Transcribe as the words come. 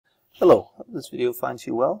Hello, hope this video finds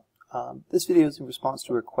you well. This video is in response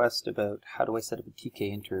to a request about how do I set up a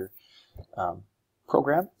Tkinter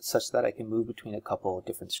program such that I can move between a couple of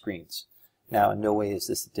different screens. Now, in no way is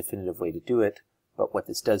this a definitive way to do it, but what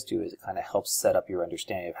this does do is it kind of helps set up your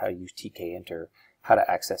understanding of how to use Tkinter, how to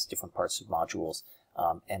access different parts of modules,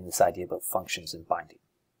 and this idea about functions and binding.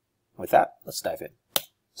 With that, let's dive in.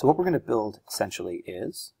 So what we're going to build essentially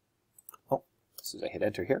is, as soon as I hit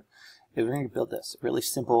enter here, is we're going to build this really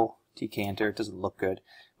simple Tkinter. It doesn't look good,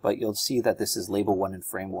 but you'll see that this is label 1 in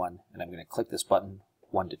frame 1, and I'm going to click this button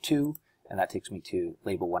 1 to 2, and that takes me to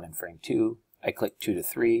label 1 in frame 2. I click 2 to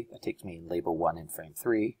 3, that takes me in label 1 in frame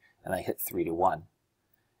 3, and I hit 3 to 1.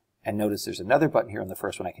 And notice there's another button here on the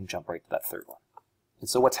first one. I can jump right to that third one. And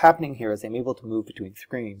so what's happening here is I'm able to move between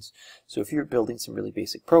screens. So if you're building some really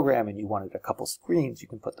basic program and you wanted a couple screens, you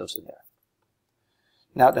can put those in there.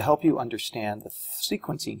 Now, to help you understand the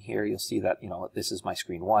sequencing here, you'll see that, this is my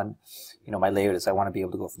screen 1. My layout is I want to be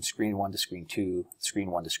able to go from screen 1 to screen 2,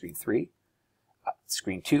 screen 1 to screen 3.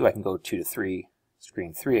 Screen 2, I can go 2 to 3.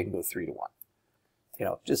 Screen 3, I can go 3 to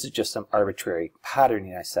 1. This is just some arbitrary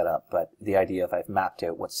patterning I set up, but the idea of I've mapped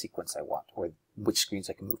out what sequence I want, or which screens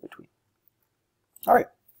I can move between. All right,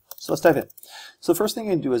 so let's dive in. So the first thing I'm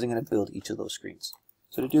going to do is I'm going to build each of those screens.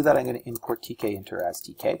 So to do that, I'm going to import Tkinter as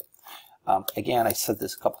TK. Again, I said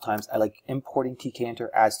this a couple times, I like importing Tkinter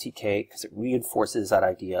as TK because it reinforces that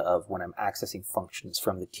idea of when I'm accessing functions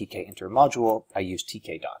from the Tkinter module, I use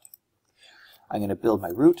tk dot. I'm going to build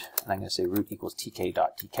my root, and I'm going to say root equals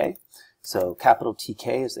tk.tk. So capital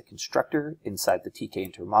TK is the constructor inside the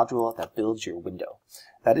Tkinter module that builds your window.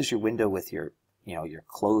 That is your window with your, your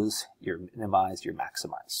close, your minimize, your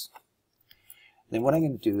maximize. Then what I'm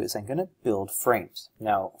going to do is I'm going to build frames.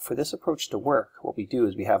 Now, for this approach to work, what we do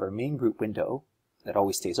is we have our main root window that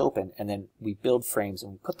always stays open, and then we build frames,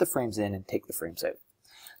 and we put the frames in and take the frames out.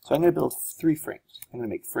 So I'm going to build 3 frames. I'm going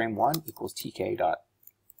to make frame 1 equals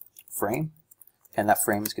tk.frame, and that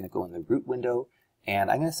frame is going to go in the root window,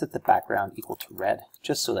 and I'm going to set the background equal to red,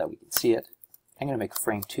 just so that we can see it. I'm going to make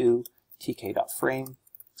frame 2 tk.frame.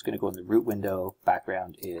 It's going to go in the root window.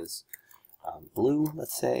 Background is blue,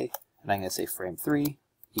 let's say. And I'm going to say frame 3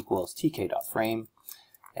 equals tk.frame,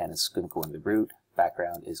 and it's going to go in the root.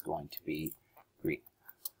 Background is going to be green.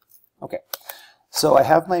 Okay, so I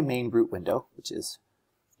have my main root window, which is,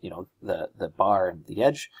 the bar and the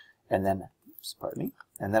edge, and then, pardon me,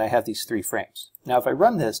 and then I have these 3 frames. Now, if I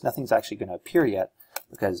run this, nothing's actually going to appear yet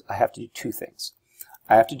because I have to do 2 things.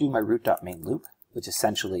 I have to do my root.main loop, which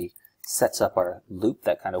essentially sets up our loop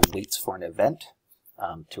that kind of waits for an event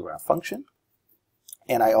to run a function.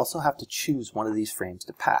 And I also have to choose one of these frames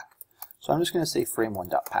to pack. So I'm just going to say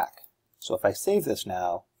frame1.pack. So if I save this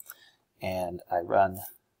now and I run,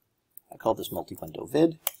 I call this multi-window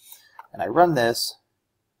vid, and I run this,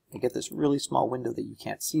 I get this really small window that you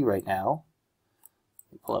can't see right now.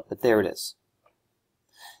 Let me pull up, but there it is.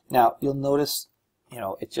 Now you'll notice,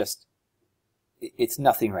 it's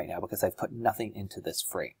nothing right now because I've put nothing into this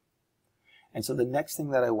frame. And so the next thing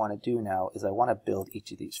that I want to do now is I want to build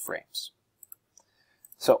each of these frames.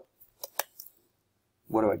 So,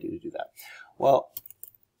 what do I do to do that? Well,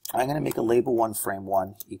 I'm going to make a label 1 frame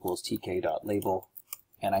 1 equals tk.label,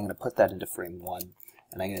 and I'm going to put that into frame 1,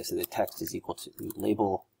 and I'm going to say the text is equal to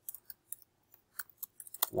label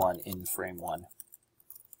 1 in frame 1.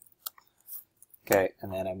 Okay,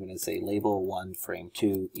 and then I'm going to say label 1 frame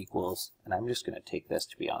 2 equals, and I'm just going to take this,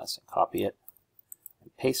 to be honest, and copy it,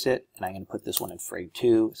 and paste it, and I'm going to put this one in frame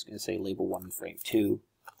 2. It's going to say label 1 in frame 2.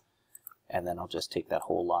 And then I'll just take that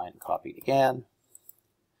whole line and copy it again.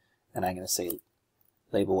 And I'm going to say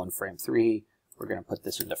label 1 frame 3. We're going to put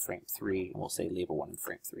this into frame 3, and we'll say label 1 in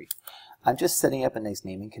frame 3. I'm just setting up a nice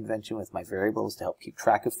naming convention with my variables to help keep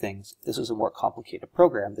track of things. If this was a more complicated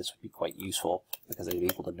program, this would be quite useful because I'd be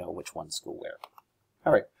able to know which ones go where.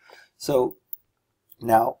 All right, so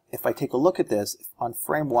now if I take a look at this, on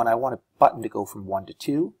frame 1, I want a button to go from 1 to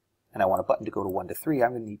 2, and I want a button to go to 1 to 3.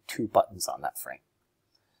 I'm going to need 2 buttons on that frame.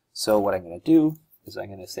 So what I'm going to do is I'm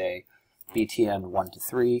going to say btn 1 to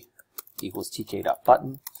 3 equals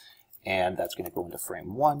tk.button, and that's going to go into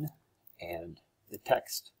frame 1, and the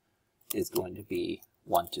text is going to be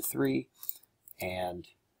 1 to 3, and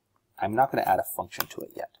I'm not going to add a function to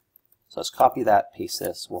it yet. So let's copy that, paste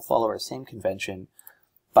this. We'll follow our same convention,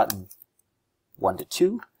 button 1 to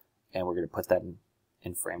 2, and we're going to put that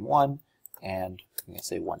in frame 1, and I'm going to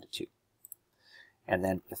say 1 to 2. And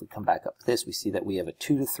then if we come back up to this, we see that we have a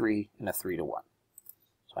 2 to 3 and a 3 to 1.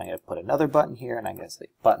 So I'm going to put another button here, and I'm going to say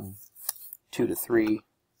button 2 to 3.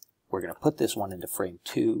 We're going to put this one into frame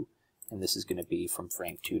 2, and this is going to be from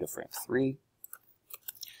frame 2 to frame 3.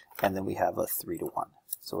 And then we have a 3 to 1.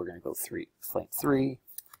 So we're going to go frame 3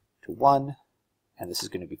 to 1, and this is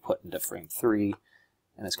going to be put into frame 3,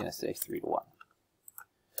 and it's going to say 3 to 1.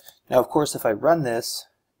 Now, of course, if I run this,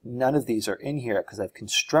 none of these are in here because I've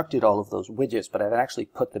constructed all of those widgets, but I haven't actually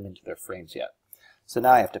put them into their frames yet. So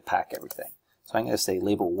now I have to pack everything. So I'm going to say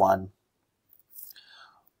label 1,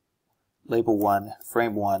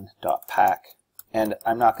 frame 1 dot pack, and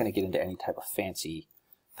I'm not going to get into any type of fancy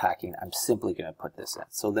packing. I'm simply going to put this in.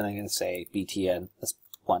 So then I'm going to say btn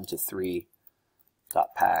 1 to 3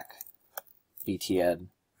 dot pack, btn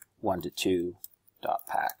 1 to 2 dot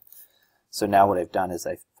pack. So now what I've done is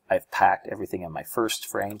I've packed everything in my first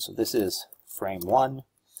frame. So this is frame 1.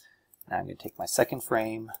 Now I'm going to take my second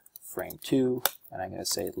frame, frame 2, and I'm going to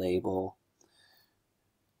say label,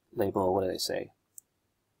 what did I say?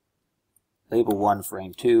 Label 1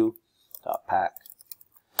 frame 2 dot pack,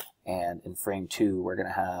 and in frame 2 we're going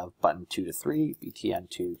to have button 2 to 3, btn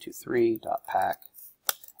 2 to 3 dot pack,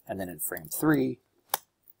 and then in frame 3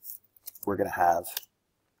 we're going to have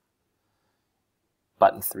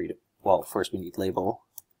button 3 to, well, first we need label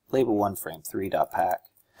 1 frame 3 dot pack,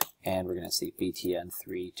 and we're going to say btn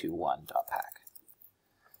 3 to 1 dot pack.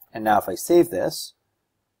 And now if I save this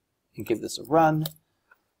and give this a run,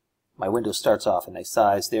 my window starts off a nice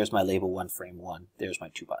size. There's my label 1 frame 1. There's my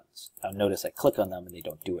 2 buttons. Now notice I click on them and they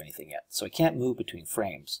don't do anything yet. So I can't move between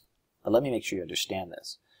frames. But let me make sure you understand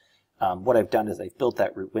this. What I've done is I've built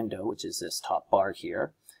that root window, which is this top bar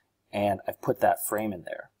here, and I've put that frame in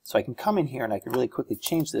there. So I can come in here and I can really quickly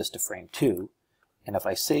change this to frame 2. And if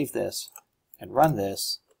I save this and run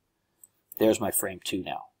this, there's my frame 2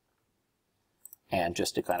 now. And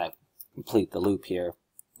just to kind of complete the loop here,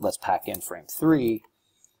 let's pack in frame 3.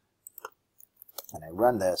 And I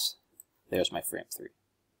run this, there's my frame 3.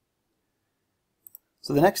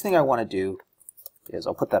 So the next thing I want to do is,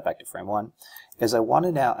 I'll put that back to frame 1, is I want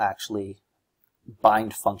to now actually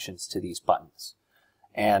bind functions to these buttons.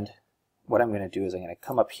 And what I'm going to do is I'm going to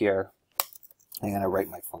come up here, and I'm going to write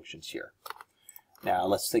my functions here. Now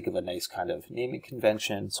let's think of a nice kind of naming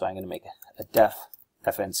convention. So I'm going to make a def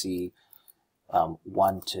fnc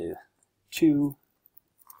 1 to 2,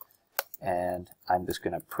 and I'm just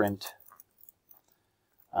going to print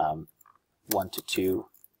 1 to 2,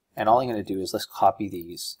 and all I'm going to do is let's copy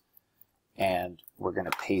these and we're going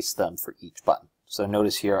to paste them for each button. So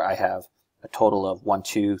notice here I have a total of 1,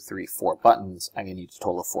 2, 3, 4 buttons. I'm going to use a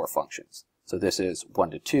total of 4 functions. So this is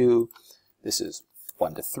 1 to 2, this is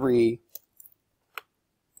 1 to 3,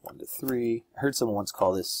 1 to 3. I heard someone once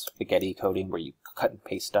call this spaghetti coding, where you cut and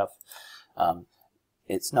paste stuff.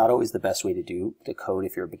 It's not always the best way to code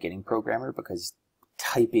if you're a beginning programmer, because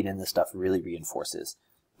typing in the stuff really reinforces.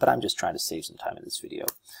 But I'm just trying to save some time in this video.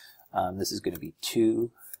 This is going to be 2,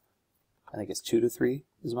 I think it's 2 to 3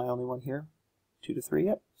 is my only one here. 2 to 3,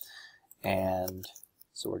 yep. And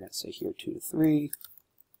so we're going to say here 2 to 3.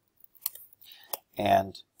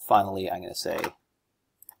 And finally I'm going to say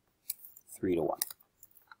 3 to 1.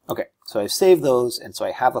 Okay, so I've saved those, and so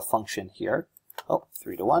I have a function here.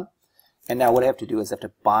 3 to 1. And now what I have to do is I have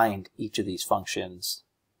to bind each of these functions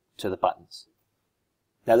to the buttons.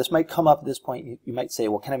 Now this might come up at this point. You might say,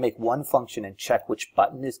 well, can I make one function and check which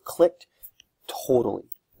button is clicked? Totally.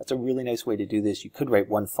 That's a really nice way to do this. You could write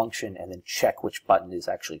one function and then check which button is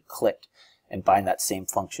actually clicked and bind that same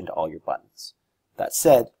function to all your buttons. That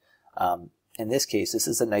said, in this case, this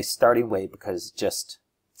is a nice starting way because it just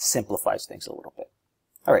simplifies things a little bit.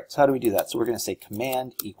 All right, so how do we do that? So we're going to say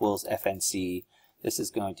command equals fnc. This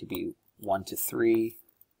is going to be 1 to 3.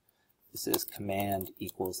 This is command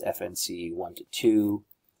equals fnc 1 to 2.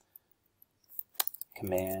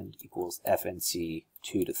 Command equals fnc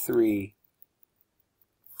 2 to 3.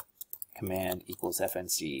 Command equals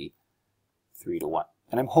fnc 3 to 1.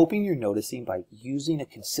 And I'm hoping you're noticing by using a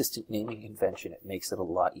consistent naming convention, it makes it a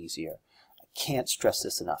lot easier. I can't stress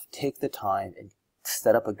this enough. Take the time and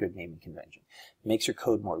set up a good naming convention. It makes your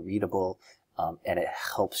code more readable, and it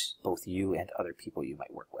helps both you and other people you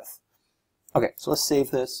might work with. Okay, so let's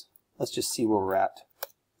save this. Let's just see where we're at.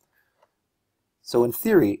 So in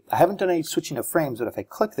theory, I haven't done any switching of frames, but if I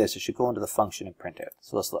click this, it should go into the function and print it.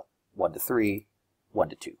 So let's look. 1 to 3, 1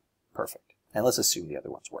 to 2. Perfect. And let's assume the other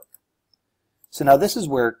ones work. So now this is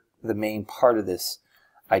where the main part of this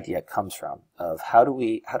idea comes from, of how do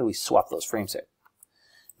we swap those frames out.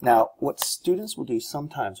 Now, what students will do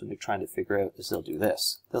sometimes when they're trying to figure out is they'll do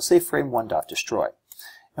this. They'll say frame1.destroy.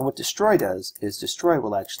 And what destroy does is destroy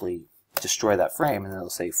will actually destroy that frame, and then it'll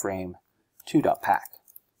say frame2.pack.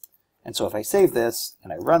 And so if I save this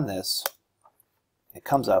and I run this, it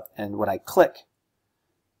comes up, and when I click,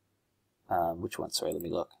 which one? Sorry, let me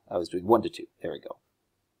look. I was doing 1 to 2. There we go.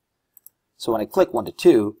 So when I click 1 to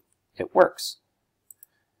 2, it works.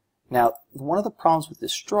 Now, one of the problems with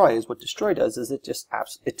destroy is what destroy does is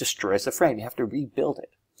it destroys the frame. You have to rebuild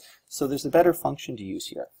it. So there's a better function to use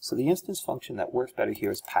here. So the instance function that works better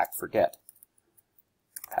here is pack forget.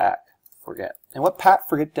 Pack forget. And what pack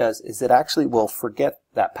forget does is it actually will forget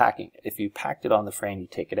that packing. If you packed it on the frame, you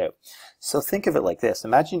take it out. So think of it like this.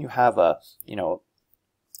 Imagine you have a, your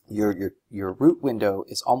root window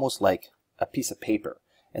is almost like a piece of paper.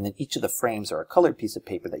 And then each of the frames are a colored piece of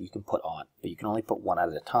paper that you can put on, but you can only put one at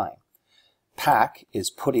a time. Pack is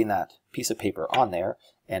putting that piece of paper on there,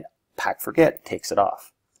 and pack forget takes it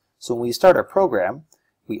off. So when we start our program,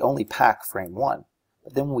 we only pack frame 1.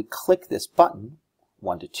 But then when we click this button,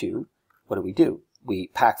 1 to 2, what do? We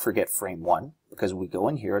pack forget frame 1, because when we go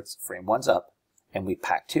in here, it's frame 1's up, and we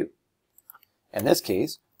pack 2. In this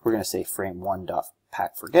case, we're going to say frame 1 dot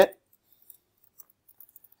pack forget,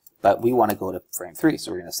 but we want to go to frame 3,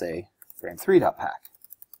 so we're going to say frame 3 dot pack.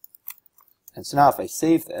 And so now if I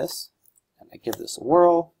save this, and I give this a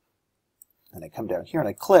whirl, and I come down here and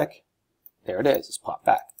I click, there it is, it's popped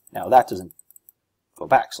back. Now that doesn't go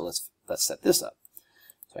back, so let's set this up.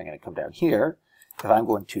 So I'm going to come down here. If I'm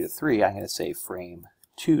going 2 to 3, I'm going to say frame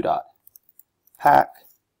 2 dot pack,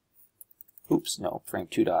 frame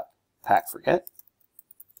 2 dot pack forget,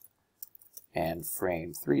 and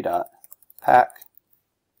frame 3 dot pack.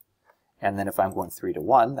 And then if I'm going 3 to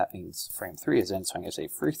 1, that means frame 3 is in, so I'm going to say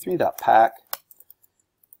frame 3 dot pack,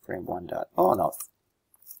 frame 1 dot,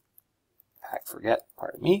 pack forget,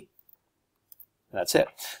 pardon me. And that's it.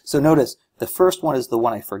 So notice the first one is the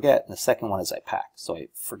one I forget, and the second one is I pack. So I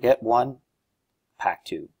forget 1, pack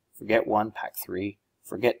 2, forget 1, pack 3,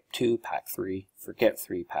 forget 2, pack 3, forget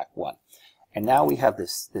 3, pack 1. And now we have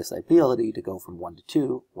this ability to go from 1 to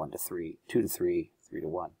 2, 1 to 3, 2 to 3, 3 to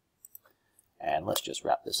 1. And let's just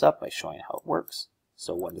wrap this up by showing how it works.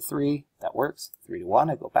 So 1 to 3, that works. 3 to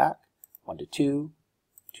 1, I go back. 1 to 2,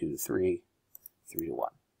 2 to 3, 3 to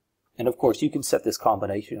 1. And of course, you can set this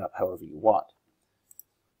combination up however you want.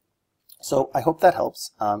 So I hope that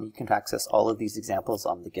helps. You can access all of these examples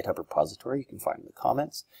on the GitHub repository. You can find them in the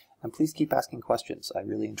comments. And please keep asking questions. I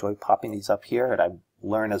really enjoy popping these up here, and I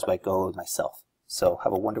learn as I go myself. So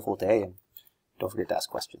have a wonderful day, and don't forget to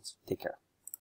ask questions. Take care.